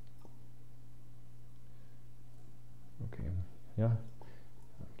 Okay, yeah,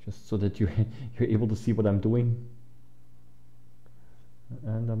 just so that you're able to see what I'm doing.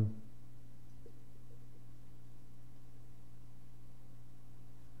 And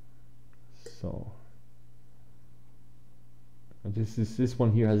so this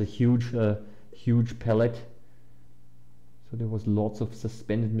one here has a huge pellet. So there was lots of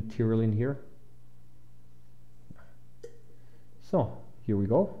suspended material in here. So here we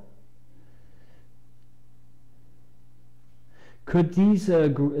go. Could these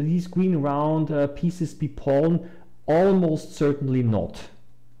green round pieces be pollen? Almost certainly not.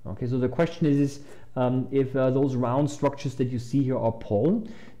 Okay, so the question is if those round structures that you see here are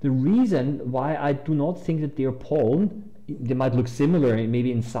pollen. The reason why I do not think that they are pollen, they might look similar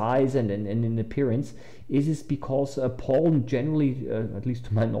maybe in size and in appearance, is because pollen generally, at least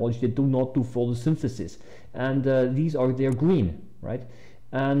to my knowledge, they do not do photosynthesis, and they're green, right?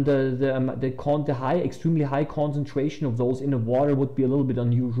 And the extremely high concentration of those in the water would be a little bit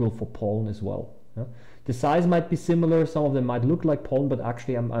unusual for pollen as well. Yeah? The size might be similar. Some of them might look like pollen, but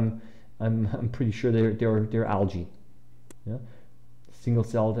actually, I'm pretty sure they're algae. Yeah?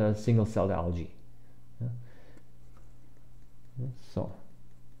 Single-celled algae. Yeah? Yeah,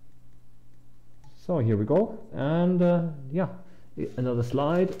 so here we go, and yeah, another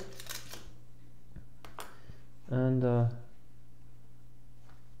slide, and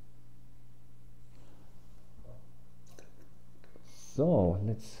so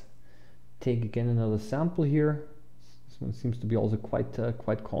let's take again another sample here. This one seems to be also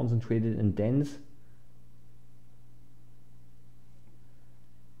quite concentrated and dense.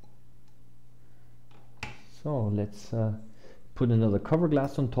 So let's put another cover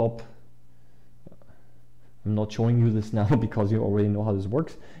glass on top. I'm not showing you this now because you already know how this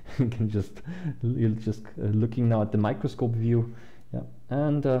works. You can you're just looking now at the microscope view. Yeah,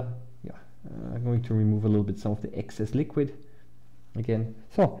 and yeah, I'm going to remove a little bit some of the excess liquid again.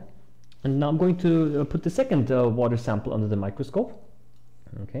 So, and now I'm going to put the second water sample under the microscope.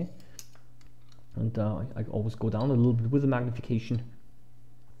 Okay, and I always go down a little bit with the magnification.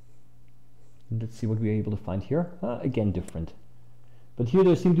 And let's see what we're able to find here. Again, different. But here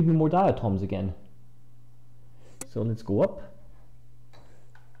there seem to be more diatoms again. So let's go up.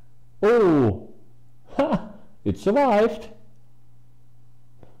 Oh! Ha! It survived!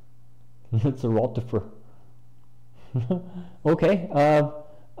 It's a rotifer. Okay.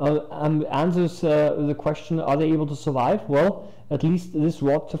 Answers the question, are they able to survive? Well, at least this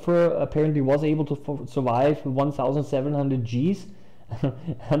rotifer apparently was able to survive 1,700 Gs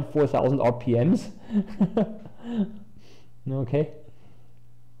and 4,000 RPMs. Okay.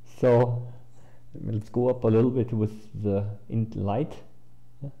 So let's go up a little bit with the light.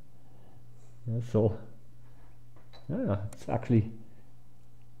 So yeah, it's actually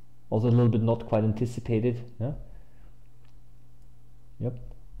also a little bit not quite anticipated. Yeah. Yep.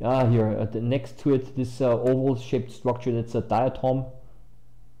 Here next to it, this oval shaped structure, that's a diatom.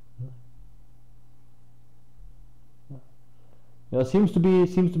 Yeah, seems to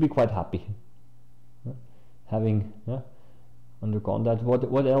be quite happy, having undergone that.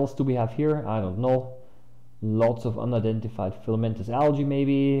 What else do we have here? I don't know. Lots of unidentified filamentous algae,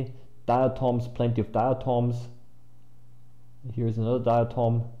 maybe diatoms, plenty of diatoms. Here's another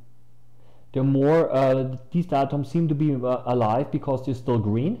diatom. They're more. These diatoms seem to be alive because they're still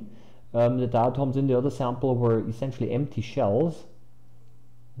green. The diatoms in the other sample were essentially empty shells.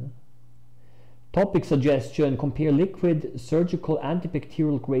 Topic suggestion: compare liquid surgical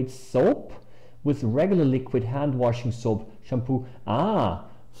antibacterial grade soap with regular liquid hand washing soap, shampoo.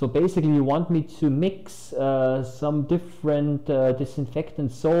 So basically you want me to mix some different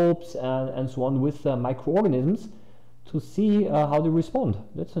disinfectant soaps and so on with microorganisms to see how they respond.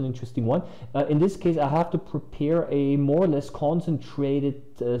 That's an interesting one. In this case, I have to prepare a more or less concentrated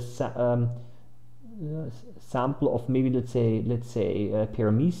sample of maybe let's say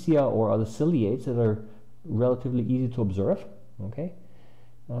paramecia or other ciliates that are relatively easy to observe. Okay.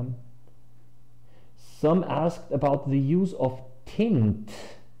 Some asked about the use of tint.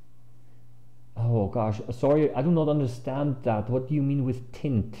 Oh gosh, sorry, I do not understand that. What do you mean with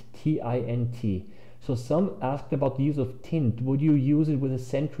tint? T-I-N-T. So some asked about the use of tint. Would you use it with a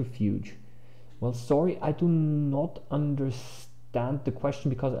centrifuge? Well, sorry, I do not understand the question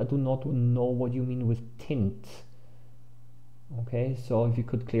because I do not know what you mean with tint. Okay, so if you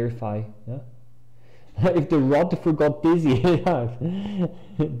could clarify. Yeah? If the rotifer got dizzy,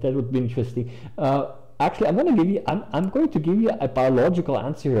 that would be interesting. Actually, I'm going to give you a biological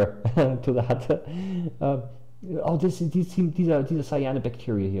answer here to that. These are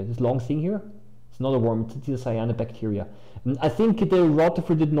cyanobacteria here. This long thing here, it's not a worm. These are cyanobacteria. I think the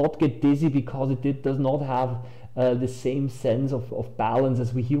rotifer did not get dizzy because it does not have the same sense of balance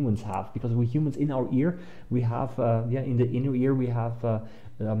as we humans have. Because we humans, in our ear, we have in the inner ear we have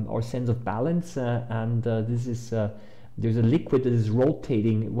our sense of balance, and this is. There's a liquid that is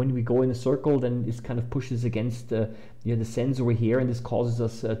rotating. When we go in a circle, then this kind of pushes against the sensor here, and this causes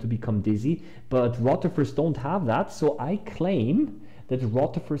us to become dizzy. But rotifers don't have that, so I claim that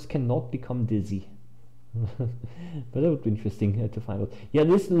rotifers cannot become dizzy. But that would be interesting to find out. Yeah,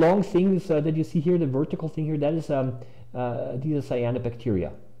 this long things that you see here, the vertical thing here, that is these are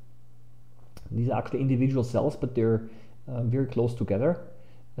cyanobacteria. These are actually individual cells, but they're very close together.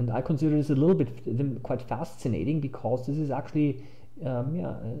 And I consider this a little bit quite fascinating, because this is actually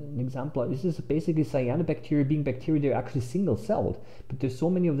an example. This is basically cyanobacteria being bacteria. They're actually single-celled, but there's so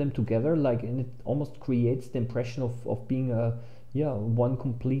many of them together, and it almost creates the impression of being one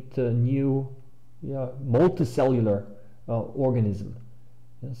complete new multicellular organism.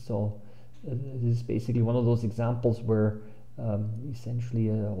 So this is basically one of those examples where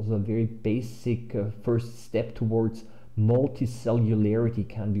essentially also a very basic first step towards multicellularity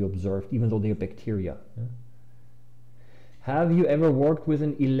can be observed, even though they are bacteria. Have you ever worked with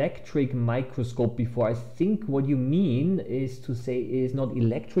an electric microscope before? I think what you mean is to say is not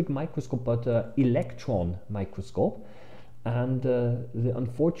electric microscope, but electron microscope. And the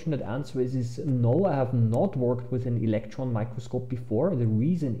unfortunate answer is no, I have not worked with an electron microscope before. The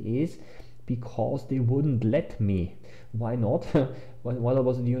reason is because they wouldn't let me. Why not? While I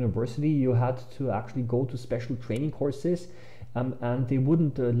was at the university, you had to actually go to special training courses, and they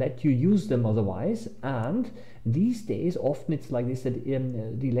wouldn't let you use them otherwise. And these days, often it's like this, that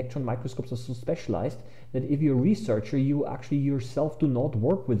the electron microscopes are so specialized that if you're a researcher, you actually yourself do not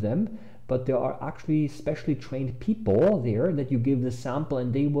work with them, but there are actually specially trained people there that you give the sample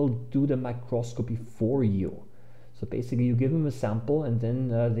and they will do the microscopy for you. So basically you give them a sample, and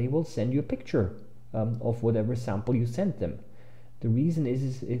then they will send you a picture of whatever sample you sent them. The reason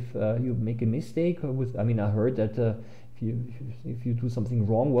is if you make a mistake with, I heard that if you do something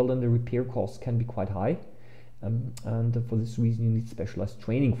wrong, well, then the repair costs can be quite high. And for this reason you need specialized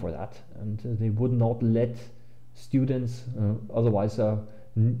training for that, and they would not let students otherwise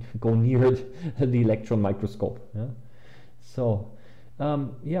go near the electron microscope. So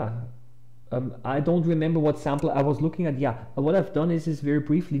I don't remember what sample I was looking at. What I've done is very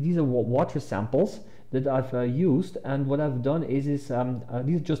briefly, these are water samples that I've used, and what I've done is these are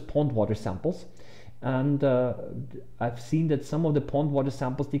just pond water samples. And I've seen that some of the pond water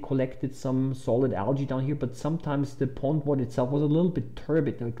samples, they collected some solid algae down here, but sometimes the pond water itself was a little bit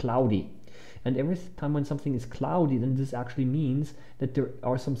turbid or cloudy. And every time when something is cloudy, then this actually means that there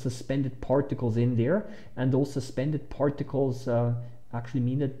are some suspended particles in there, and those suspended particles actually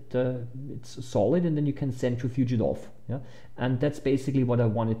mean that it's solid, and then you can centrifuge it off. And that's basically what I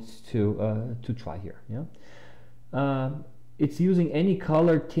wanted to try here. It's using any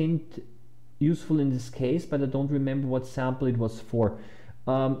color tint useful in this case, but I don't remember what sample it was for.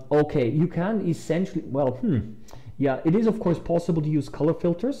 Okay, you can essentially, it is of course possible to use color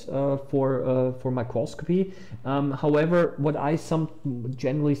filters for microscopy. However, what I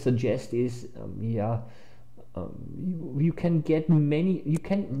generally suggest is you can get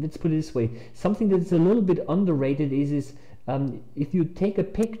let's put it this way, something that's a little bit underrated is if you take a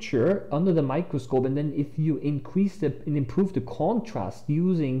picture under the microscope, and then if you increase and improve the contrast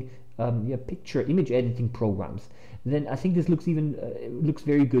using picture image editing programs, then I think this looks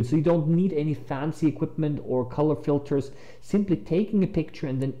very good. So you don't need any fancy equipment or color filters. Simply taking a picture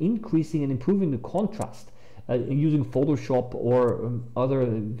and then increasing and improving the contrast using Photoshop or other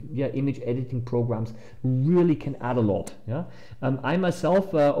image editing programs really can add a lot. I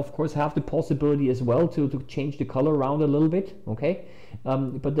myself of course have the possibility as well to change the color around a little bit, okay,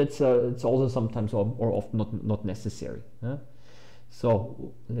 but that's it's also sometimes or often not necessary.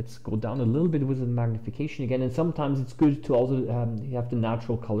 So let's go down a little bit with the magnification again, and sometimes it's good to also have the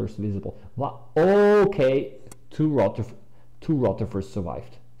natural colors visible. Wow. Okay, two rotifers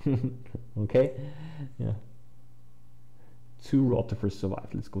survived. Okay, two rotifers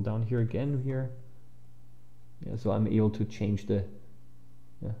survived. Let's go down here again here. So I'm able to change the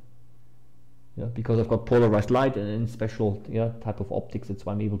because I've got polarized light and special type of optics. That's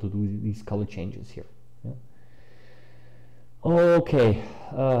why I'm able to do these color changes here. Okay,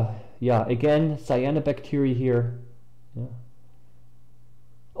 again, cyanobacteria here.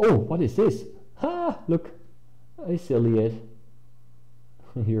 Oh, what is this? Look, I ciliate.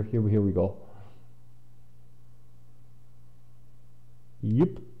 Here we go.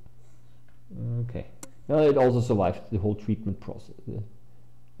 Yep. Okay. It also survived the whole treatment process.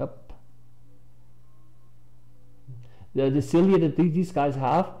 Yep. The cilia that these guys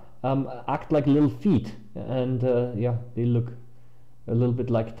have act like little feet, and they look a little bit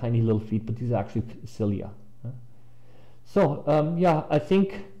like tiny little feet, but these are actually cilia. So I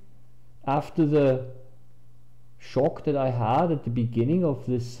think after the shock that I had at the beginning of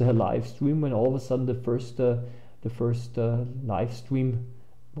this live stream, when all of a sudden the first live stream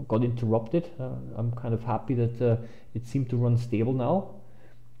got interrupted, I'm kind of happy that it seemed to run stable now.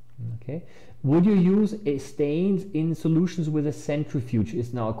 Okay, would you use stains in solutions with a centrifuge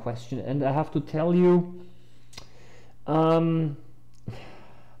is now a question, and I have to tell you,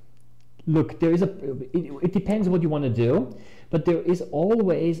 Look, there is it depends what you want to do, but there is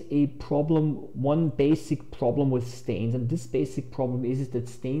always a problem, one basic problem with stains, and this basic problem is that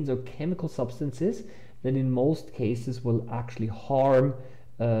stains are chemical substances that in most cases will actually harm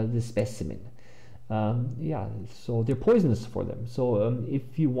the specimen. Yeah, so they're poisonous for them. So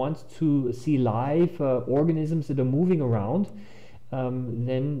if you want to see live organisms that are moving around,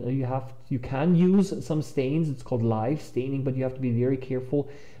 then you can use some stains. It's called live staining, but you have to be very careful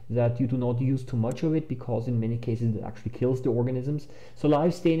that you do not use too much of it, because in many cases it actually kills the organisms. So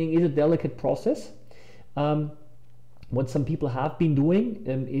live staining is a delicate process. What some people have been doing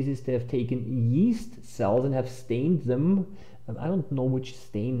is they have taken yeast cells and have stained them. I don't know which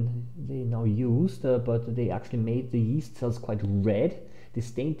stain they now used, but they actually made the yeast cells quite red. They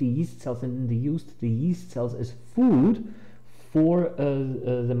stained the yeast cells and then they used the yeast cells as food for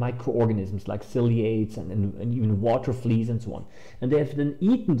the microorganisms like ciliates and even water fleas and so on. And they have then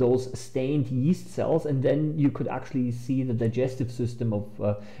eaten those stained yeast cells, and then you could actually see the digestive system of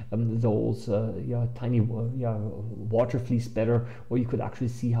those tiny water fleas better, or you could actually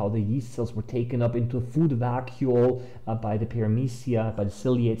see how the yeast cells were taken up into a food vacuole by the paramecia, by the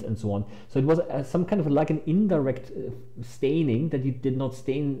ciliates and so on. So it was some kind of like an indirect staining, that you did not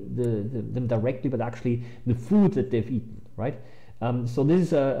stain them directly, but actually the food that they've eaten. Right? So this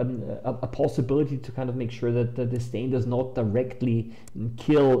is a possibility to kind of make sure that the stain does not directly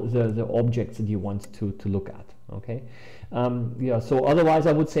kill the objects that you want to look at. Okay, yeah. So otherwise,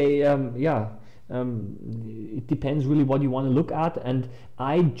 I would say it depends really what you want to look at, and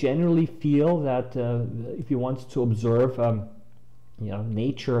I generally feel that if you want to observe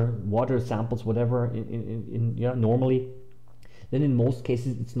nature, water samples, whatever, normally, then in most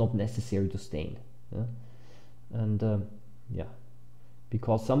cases it's not necessary to stain. Yeah? And yeah,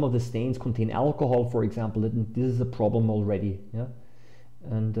 because some of the stains contain alcohol, for example, and this is a problem already. Yeah,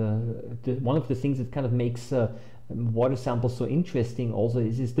 and one of the things that kind of makes water samples so interesting also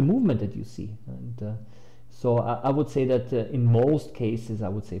is the movement that you see. And so I would say that in most cases, I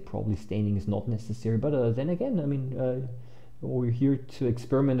would say probably staining is not necessary. But then again, I mean, we're here to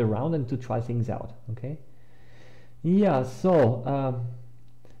experiment around and to try things out. Okay. Yeah. So.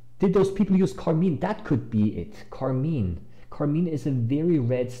 Did those people use carmine? That could be it. Carmine. Carmine is a very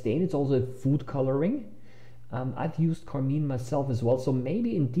red stain. It's also a food coloring. I've used carmine myself as well. So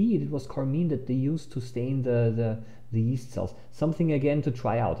maybe indeed it was carmine that they used to stain the yeast cells. Something again to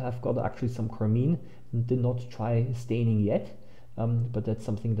try out. I've got actually some carmine. Did not try staining yet. But that's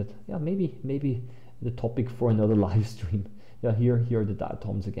something that, yeah, maybe the topic for another live stream. Yeah, here are the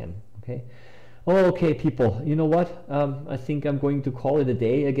diatoms again. Okay. Okay, people, you know what? I think I'm going to call it a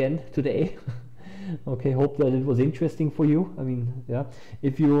day again today. Okay, hope that it was interesting for you. I mean, yeah,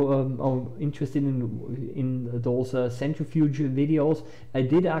 if you are interested in those centrifuge videos, I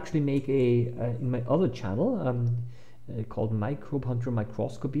did actually make in my other channel called Microbehunter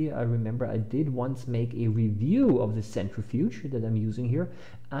Microscopy. I remember I did once make a review of the centrifuge that I'm using here,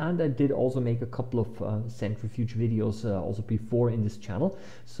 and I did also make a couple of centrifuge videos also before in this channel.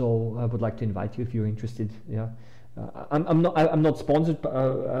 So I would like to invite you if you're interested. Yeah, I'm not sponsored.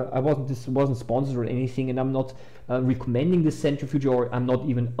 This wasn't sponsored or anything, and I'm not recommending this centrifuge, or I'm not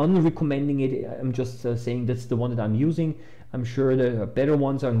even unrecommending it. I'm just saying that's the one that I'm using. I'm sure there are better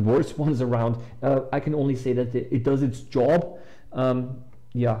ones and worse ones around. I can only say that it does its job.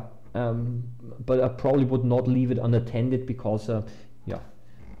 Yeah, but I probably would not leave it unattended, because yeah,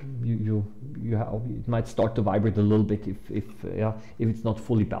 it might start to vibrate a little bit if it's not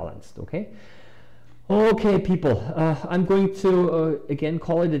fully balanced. Okay. Okay, people, I'm going to again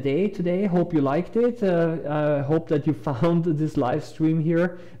call it a day today. Hope you liked it. I hope that you found this live stream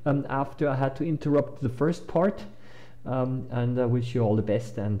here after I had to interrupt the first part. And I wish you all the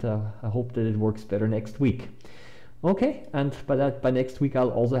best, and I hope that it works better next week. Okay, and by next week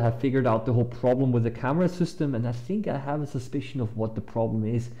I'll also have figured out the whole problem with the camera system, and I think I have a suspicion of what the problem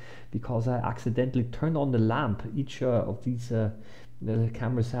is, because I accidentally turned on the lamp. Each of these the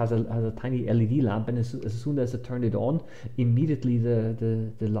cameras has a tiny LED lamp, and as soon as I turned it on, immediately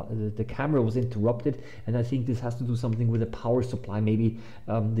the camera was interrupted, and I think this has to do something with the power supply. Maybe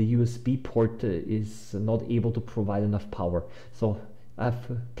the USB port is not able to provide enough power. So I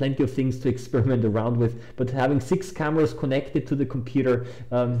have plenty of things to experiment around with, but having 6 cameras connected to the computer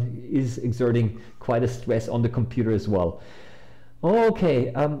is exerting quite a stress on the computer as well.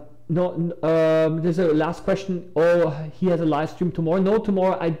 Okay. There's a last question. Oh, he has a live stream tomorrow. No,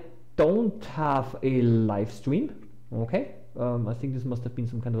 tomorrow I don't have a live stream. Okay, I think this must have been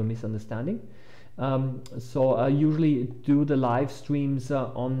some kind of a misunderstanding. So I usually do the live streams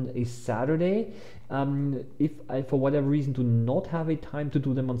on a Saturday. If I, for whatever reason, do not have a time to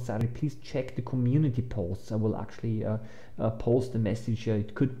do them on Saturday, please check the community posts. I will actually post a message.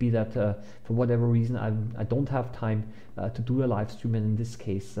 It could be that for whatever reason I don't have time to do a live stream, and in this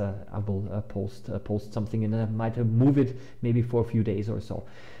case I will post something, and I might move it maybe for a few days or so.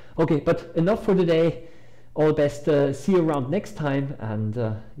 Okay, but enough for today. All the best. See you around next time, and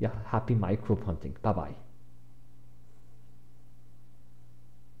yeah, happy microbe hunting. Bye bye.